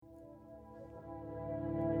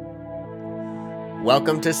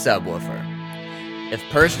Welcome to Subwoofer. If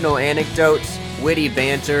personal anecdotes, witty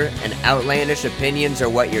banter, and outlandish opinions are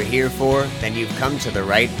what you're here for, then you've come to the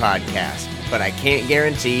right podcast, but I can't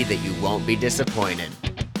guarantee that you won't be disappointed.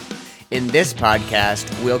 In this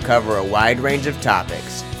podcast, we'll cover a wide range of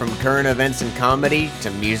topics, from current events and comedy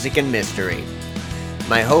to music and mystery.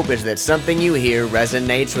 My hope is that something you hear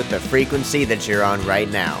resonates with the frequency that you're on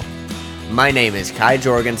right now. My name is Kai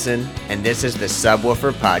Jorgensen, and this is the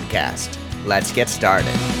Subwoofer Podcast. Let's get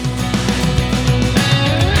started.